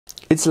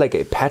It's like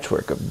a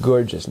patchwork of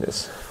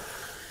gorgeousness.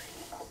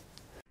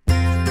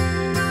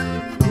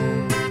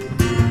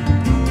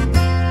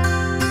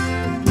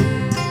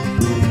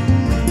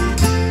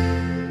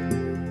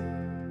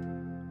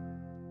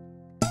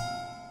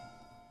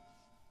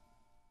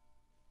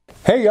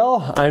 Hey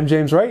y'all, I'm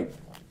James Wright,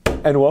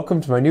 and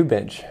welcome to my new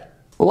bench.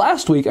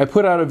 Last week I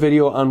put out a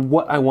video on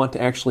what I want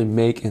to actually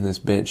make in this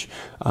bench,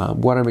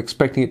 what I'm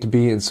expecting it to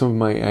be, and some of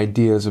my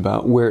ideas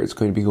about where it's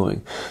going to be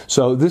going.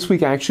 So this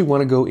week I actually want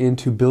to go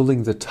into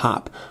building the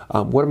top.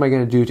 What am I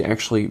going to do to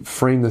actually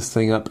frame this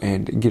thing up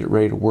and get it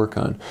ready to work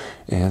on?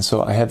 And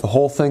so I have the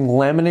whole thing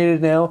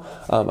laminated now.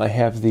 I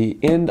have the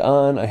end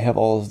on. I have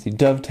all of the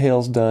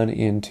dovetails done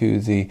into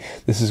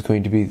this is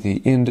going to be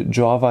the end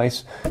jaw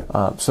vise.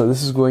 So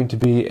this is going to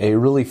be a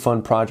really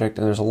fun project,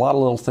 and there's a lot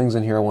of little things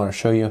in here I want to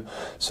show you.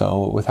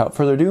 So without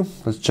further ado,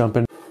 let's jump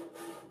in.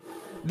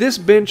 This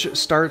bench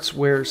starts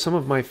where some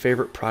of my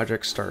favorite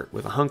projects start,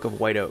 with a hunk of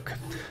white oak.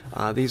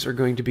 These are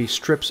going to be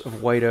strips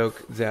of white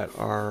oak that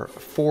are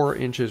 4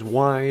 inches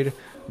wide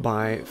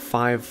by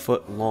 5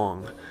 foot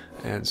long.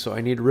 And so I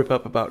need to rip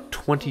up about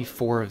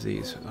 24 of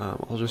these.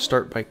 I'll just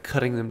start by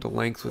cutting them to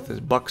length with this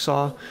buck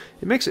saw.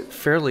 It makes it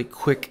fairly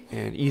quick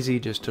and easy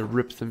just to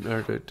rip them,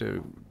 or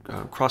to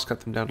cross cut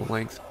them down to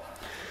length.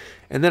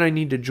 And then I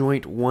need to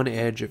joint one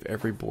edge of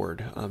every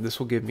board. This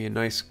will give me a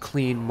nice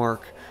clean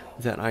mark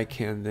that I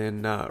can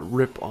then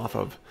rip off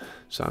of.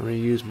 So I'm going to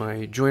use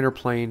my joiner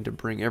plane to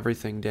bring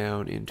everything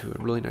down into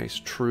a really nice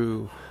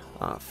true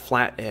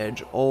flat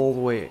edge all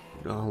the way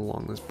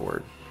along this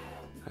board.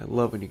 I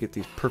love when you get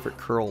these perfect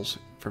curls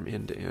from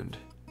end to end.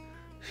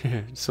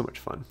 It's so much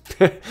fun.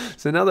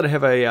 So now that I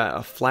have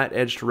a flat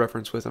edge to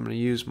reference with, I'm going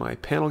to use my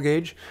panel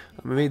gauge.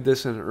 I made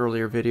this in an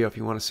earlier video if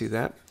you want to see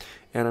that.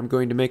 And I'm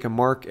going to make a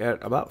mark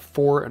at about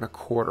 4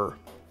 1/4,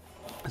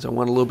 because I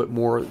want a little bit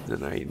more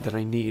than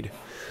I need.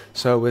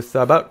 So with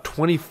about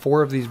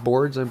 24 of these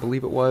boards, I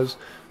believe it was,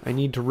 I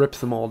need to rip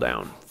them all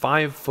down.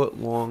 5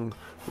 foot long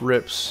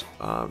rips,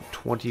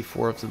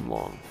 24 of them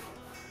long.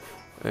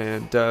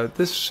 And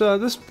this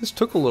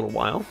took a little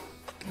while,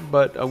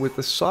 but with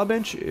the saw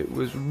bench, it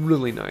was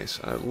really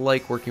nice. I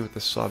like working with the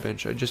saw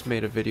bench. I just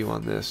made a video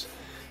on this,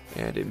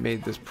 and it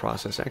made this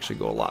process actually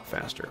go a lot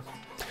faster.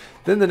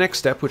 Then the next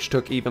step, which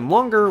took even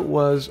longer,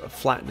 was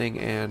flattening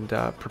and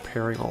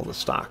preparing all the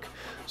stock.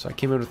 So I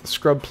came in with the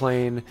scrub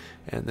plane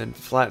and then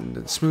flattened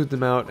and smoothed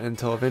them out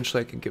until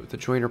eventually I could get with the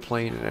joiner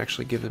plane and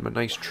actually give them a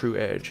nice true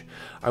edge.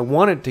 I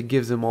wanted to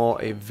give them all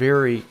a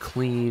very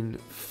clean,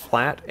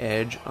 flat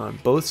edge on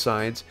both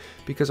sides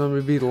because I'm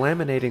going to be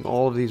laminating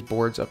all of these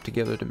boards up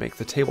together to make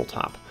the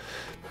tabletop.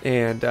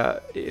 And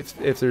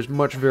if there's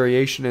much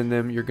variation in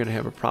them, you're going to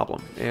have a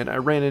problem. And I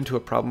ran into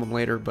a problem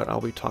later, but I'll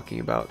be talking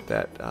about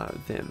that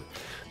then.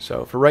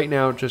 So for right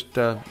now, just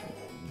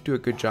do a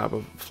good job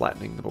of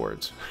flattening the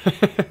boards.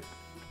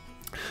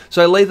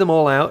 So I lay them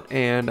all out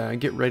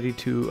and get ready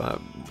to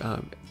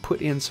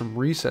put in some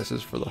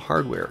recesses for the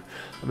hardware.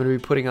 I'm going to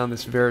be putting on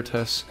this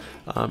Veritas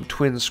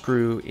twin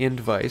screw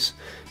end vise,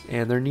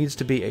 and there needs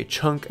to be a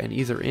chunk at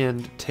either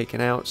end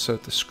taken out so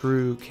that the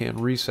screw can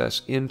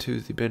recess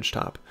into the bench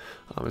top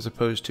as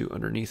opposed to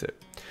underneath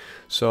it.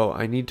 So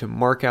I need to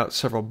mark out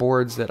several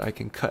boards that I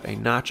can cut a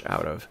notch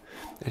out of.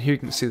 And here you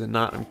can see the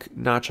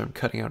notch I'm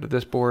cutting out of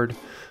this board.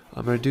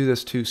 I'm going to do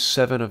this to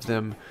 7 of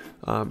them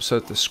so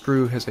that the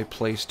screw has a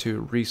place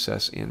to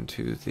recess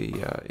into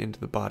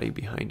the body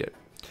behind it.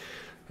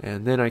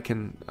 And then I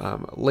can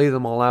lay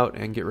them all out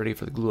and get ready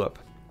for the glue up.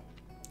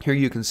 Here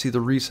you can see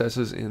the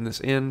recesses in this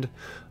end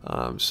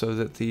so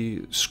that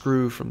the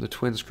screw from the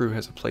twin screw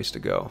has a place to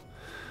go.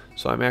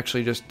 So I'm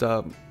actually just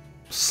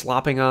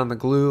slopping on the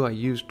glue. I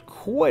used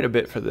quite a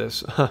bit for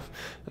this.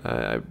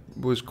 I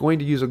was going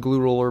to use a glue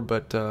roller,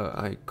 but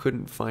I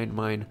couldn't find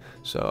mine,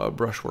 so a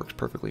brush works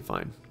perfectly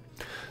fine.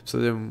 So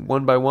then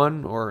 1 by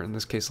 1, or in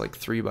this case like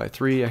 3 by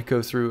 3, I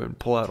go through and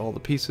pull out all the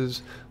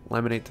pieces,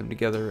 laminate them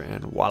together,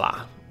 and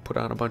voila! Put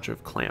on a bunch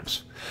of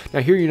clamps. Now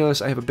here you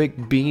notice I have a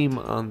big beam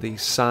on the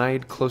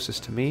side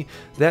closest to me.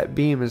 That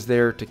beam is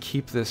there to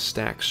keep this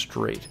stack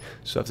straight.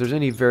 So if there's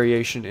any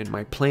variation in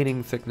my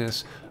planing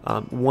thickness,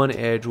 one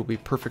edge will be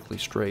perfectly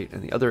straight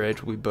and the other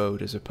edge will be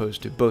bowed as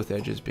opposed to both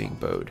edges being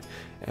bowed.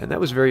 And that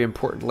was very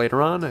important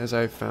later on, as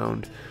I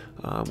found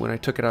when I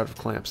took it out of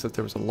clamps that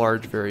there was a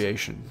large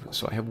variation.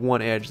 So I have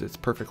one edge that's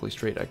perfectly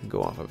straight I can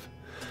go off of.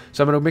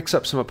 So I'm going to mix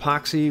up some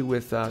epoxy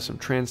with some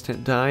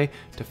trans-tint dye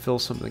to fill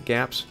some of the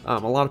gaps. A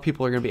lot of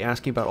people are going to be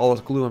asking about all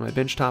this glue on my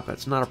bench top.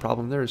 That's not a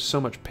problem. There is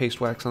so much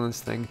paste wax on this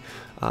thing.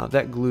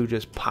 That glue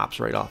just pops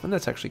right off, and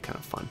that's actually kind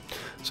of fun.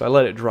 So I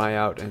let it dry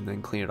out and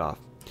then clean it off.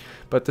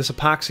 But this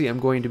epoxy I'm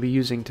going to be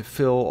using to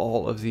fill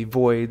all of the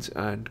voids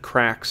and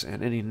cracks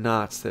and any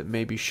knots that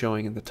may be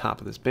showing in the top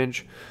of this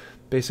bench.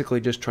 Basically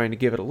just trying to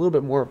give it a little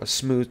bit more of a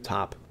smooth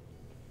top.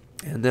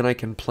 And then I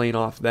can plane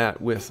off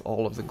that with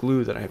all of the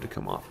glue that I have to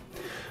come off.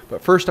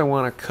 But first I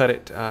want to cut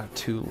it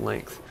to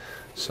length.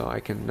 So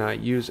I can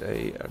use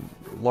a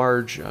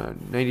large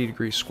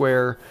 90-degree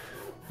square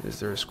Is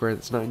there a square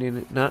that's not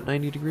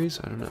 90 degrees?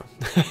 I don't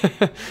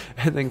know.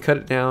 And then cut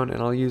it down,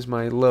 and I'll use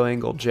my low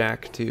angle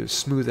jack to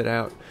smooth it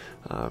out,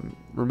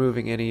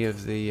 removing any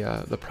of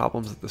the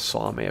problems that the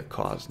saw may have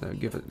caused. Now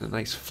give it a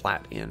nice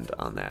flat end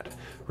on that,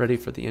 ready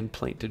for the end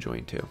plate to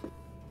join to.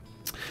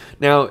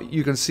 Now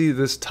you can see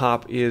this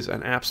top is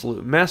an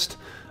absolute mess.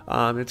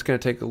 It's going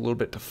to take a little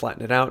bit to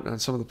flatten it out,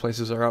 and some of the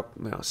places are up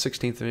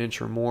 1/16 of an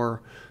inch or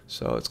more,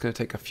 so it's going to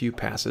take a few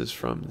passes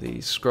from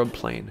the scrub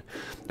plane.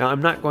 Now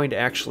I'm not going to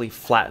actually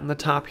flatten the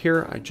top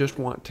here. I just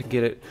want to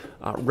get it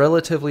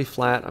relatively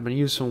flat. I'm going to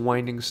use some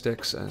winding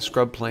sticks, a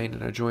scrub plane,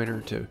 and a joiner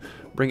to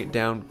bring it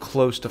down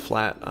close to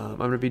flat. I'm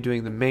going to be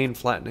doing the main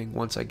flattening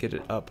once I get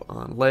it up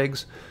on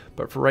legs,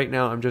 but for right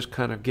now I'm just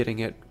kind of getting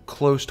it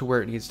close to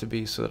where it needs to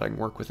be so that I can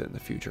work with it in the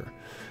future.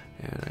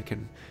 And I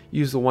can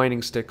use the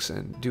winding sticks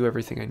and do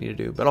everything I need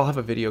to do, but I'll have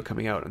a video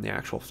coming out on the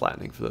actual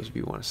flattening for those of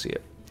you who want to see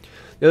it.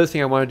 The other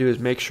thing I want to do is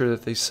make sure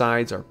that the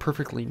sides are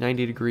perfectly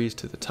 90 degrees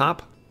to the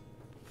top,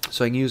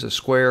 so I can use a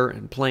square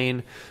and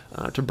plane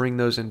to bring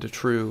those into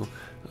true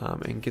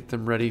and get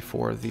them ready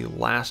for the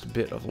last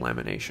bit of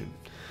lamination.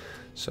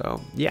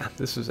 So yeah,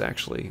 this is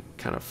actually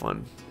kind of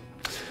fun.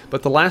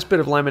 But the last bit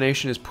of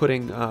lamination is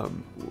putting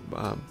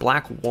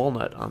black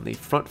walnut on the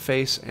front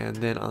face and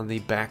then on the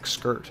back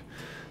skirt.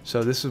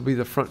 So this will be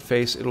the front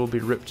face. It'll be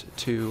ripped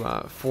to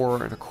 4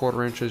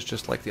 1/4 inches,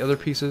 just like the other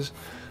pieces.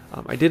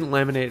 I didn't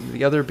laminate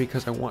the other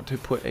because I want to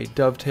put a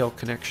dovetail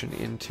connection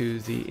into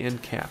the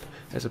end cap,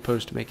 as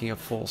opposed to making a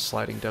full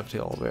sliding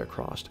dovetail all the way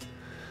across.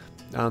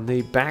 On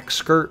the back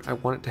skirt, I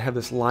want it to have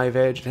this live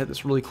edge. It had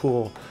this really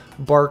cool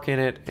bark in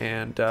it,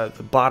 and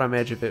the bottom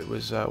edge of it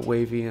was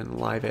wavy and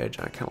live edge,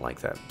 and I kind of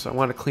like that. So I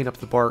want to clean up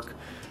the bark,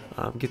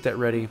 get that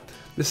ready.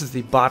 This is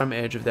the bottom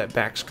edge of that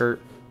back skirt.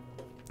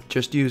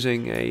 Just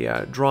using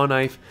a draw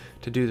knife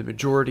to do the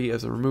majority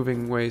of the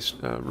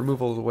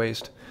removal of the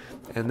waste,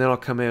 and then I'll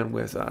come in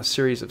with a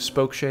series of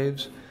spoke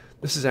shaves.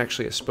 This is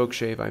actually a spoke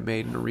shave I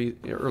made in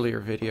an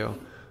earlier video.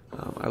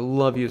 I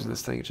love using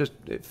this thing.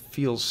 It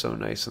feels so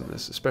nice in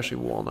this, especially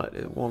walnut.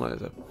 Walnut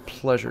is a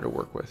pleasure to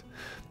work with.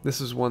 This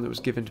is one that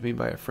was given to me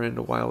by a friend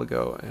a while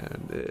ago,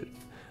 and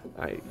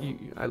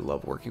I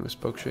love working with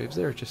spoke shaves.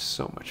 They're just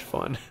so much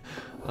fun.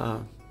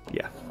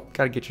 Yeah,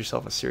 got to get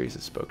yourself a series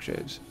of spoke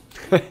shaves.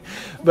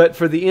 But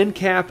for the end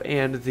cap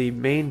and the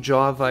main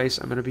jaw vise,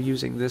 I'm going to be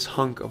using this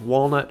hunk of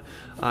walnut.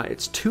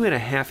 It's 2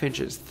 1/2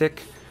 inches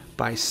thick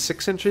by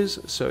 6 inches,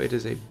 so it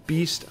is a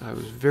beast. I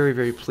was very,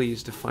 very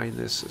pleased to find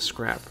this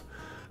scrap.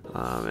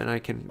 And I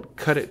can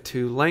cut it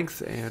to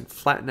length and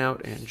flatten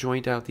out and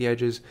joint out the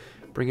edges,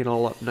 bring it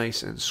all up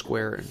nice and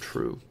square and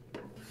true.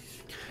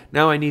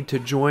 Now I need to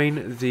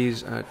join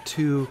these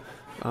two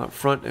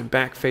front and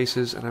back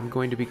faces, and I'm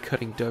going to be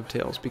cutting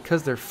dovetails.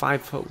 Because they're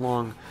 5 foot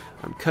long,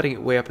 I'm cutting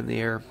it way up in the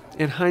air.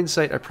 In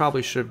hindsight, I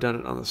probably should have done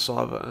it on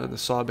the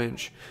saw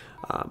bench,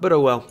 but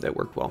oh well, that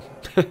worked well.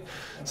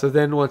 So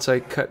then once I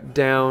cut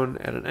down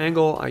at an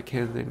angle, I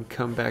can then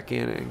come back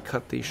in and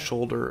cut the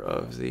shoulder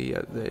of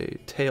the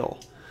tail.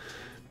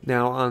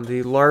 Now on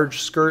the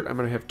large skirt, I'm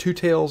going to have 2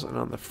 tails, and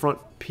on the front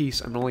piece,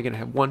 I'm only going to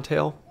have 1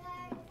 tail.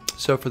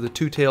 So for the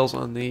 2 tails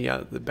on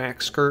the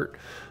back skirt,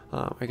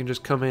 I can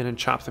just come in and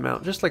chop them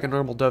out, just like a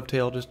normal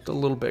dovetail, just a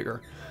little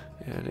bigger.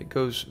 And it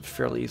goes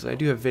fairly easily. I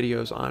do have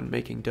videos on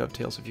making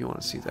dovetails if you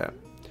want to see that.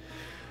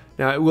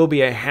 Now it will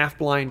be a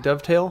half-blind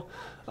dovetail,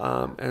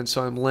 and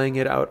so I'm laying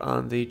it out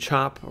on the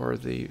chop or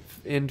the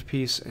end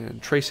piece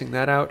and tracing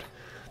that out.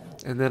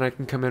 And then I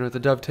can come in with a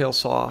dovetail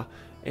saw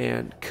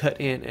and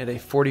cut in at a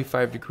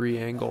 45-degree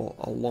angle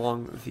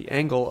along the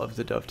angle of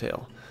the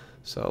dovetail.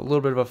 So a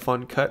little bit of a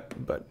fun cut,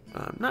 but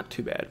not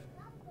too bad.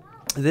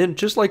 And then,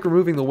 just like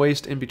removing the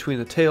waste in between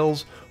the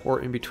tails or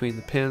in between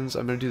the pins,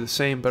 I'm going to do the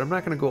same, but I'm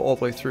not going to go all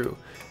the way through.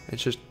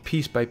 It's just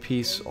piece by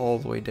piece all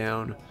the way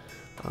down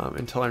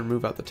until I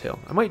remove out the tail.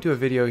 I might do a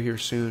video here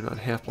soon on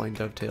half-blind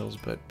dovetails,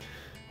 but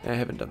I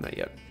haven't done that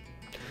yet.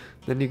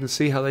 Then you can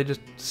see how they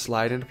just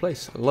slide into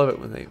place. I love it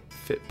when they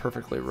fit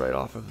perfectly right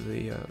off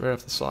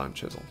the saw and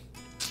chisel.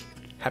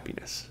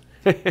 Happiness.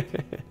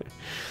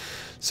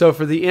 So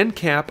for the end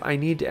cap, I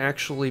need to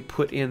actually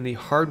put in the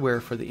hardware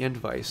for the end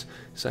vise.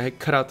 So I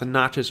cut out the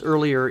notches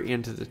earlier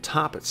into the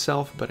top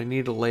itself, but I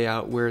need to lay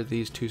out where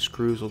these 2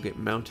 screws will get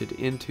mounted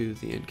into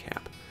the end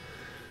cap.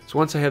 So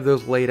once I have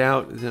those laid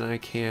out, then I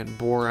can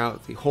bore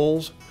out the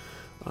holes,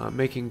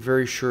 making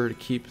very sure to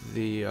keep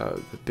the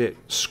bit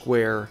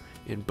square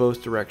in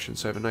both directions.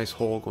 So I have a nice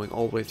hole going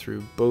all the way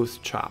through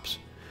both chops.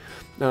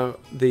 Now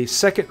the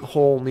second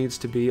hole needs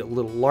to be a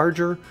little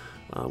larger,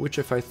 which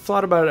if I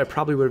thought about it, I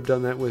probably would have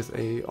done that with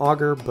a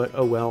auger, but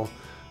oh well.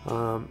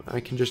 I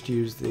can just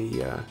use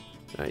the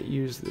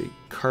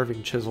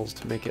carving chisels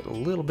to make it a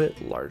little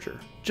bit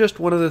larger. Just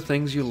one of the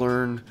things you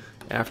learn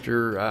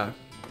after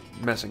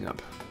messing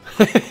up.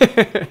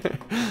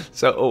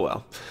 So, oh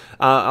well.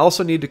 I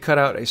also need to cut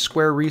out a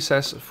square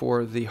recess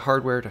for the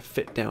hardware to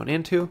fit down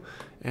into,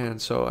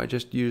 and so I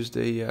just used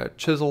a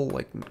chisel,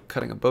 like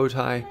cutting a bow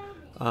tie,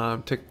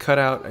 to cut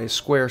out a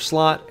square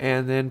slot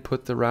and then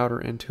put the router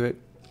into it.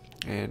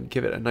 and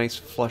give it a nice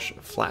flush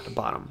flat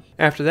bottom.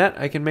 After that,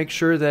 I can make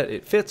sure that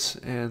it fits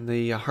and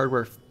the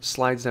hardware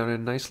slides down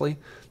in nicely.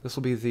 This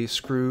will be the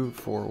screw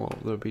for, well,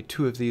 there'll be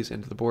 2 of these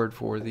into the board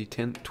for the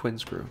twin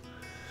screw.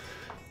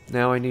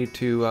 Now I need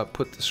to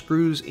put the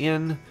screws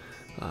in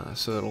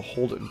so it'll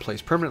hold it in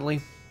place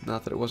permanently.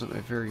 Not that it wasn't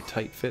a very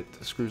tight fit,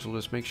 the screws will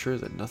just make sure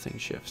that nothing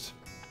shifts.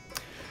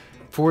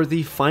 For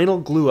the final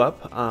glue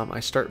up,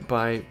 I start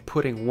by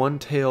putting one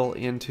tail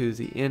into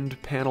the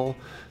end panel,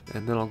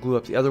 and then I'll glue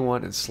up the other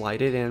one and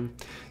slide it in.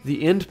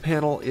 The end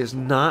panel is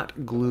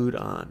not glued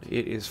on,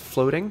 it is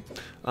floating,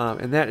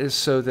 and that is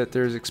so that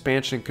there's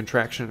expansion and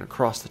contraction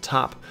across the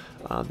top.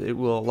 It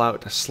will allow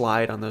it to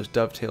slide on those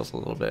dovetails a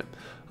little bit.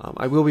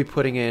 I will be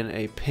putting in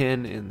a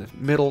pin in the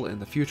middle in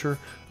the future,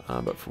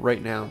 but for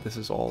right now, this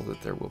is all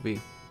that there will be.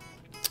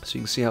 So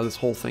you can see how this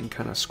whole thing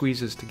kind of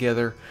squeezes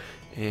together,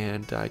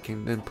 and I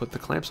can then put the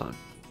clamps on.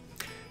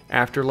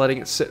 After letting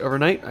it sit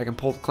overnight, I can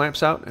pull the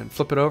clamps out and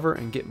flip it over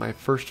and get my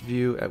first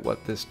view at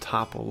what this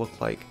top will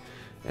look like.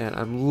 And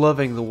I'm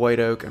loving the white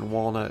oak and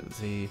walnut.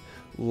 The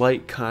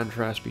light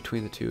contrast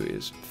between the two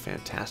is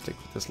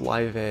fantastic with this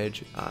live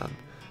edge.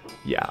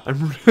 Yeah,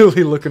 I'm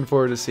really looking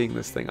forward to seeing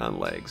this thing on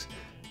legs.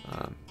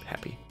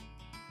 Happy.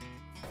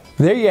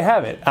 There you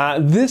have it.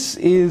 This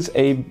is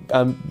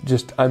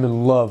I'm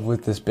in love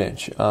with this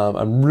bench.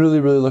 I'm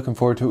really looking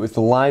forward to it with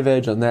the live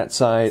edge on that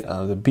side,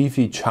 the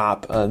beefy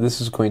chop.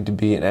 This is going to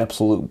be an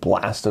absolute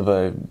blast of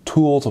a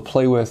tool to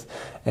play with,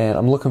 and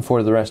I'm looking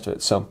forward to the rest of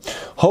it. So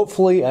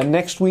hopefully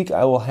next week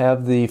I will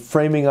have the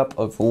framing up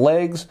of the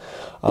legs.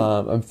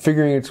 I'm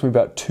figuring it's going to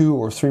be about 2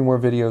 or 3 more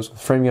videos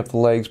with framing up the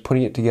legs,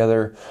 putting it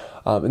together.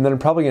 And then I'm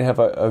probably going to have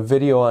a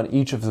video on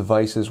each of the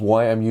vises,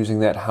 why I'm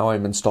using that, how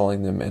I'm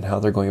installing them, and how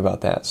they're going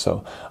about that.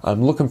 So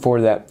I'm looking forward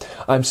to that.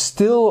 I'm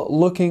still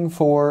looking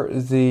for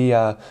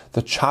the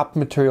chop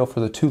material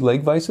for the 2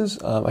 leg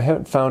vises. I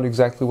haven't found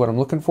exactly what I'm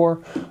looking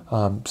for.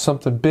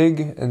 Something big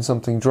and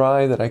something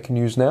dry that I can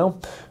use now.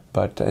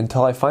 But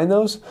until I find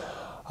those,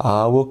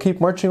 we'll keep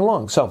marching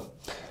along. So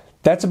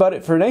that's about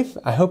it for today.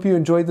 I hope you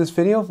enjoyed this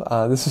video.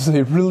 This is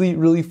a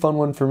really fun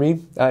one for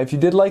me. If you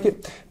did like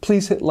it,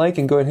 please hit like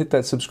and go ahead and hit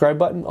that subscribe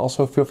button.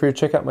 Also, feel free to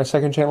check out my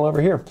second channel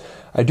over here.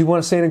 I do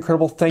want to say an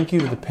incredible thank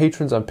you to the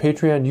patrons on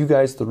Patreon. You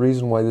guys are the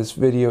reason why this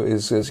video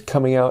is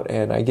coming out,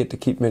 and I get to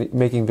keep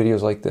making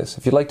videos like this.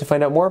 If you'd like to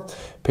find out more,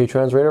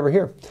 Patreon's right over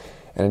here.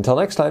 And until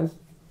next time,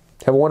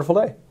 have a wonderful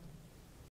day.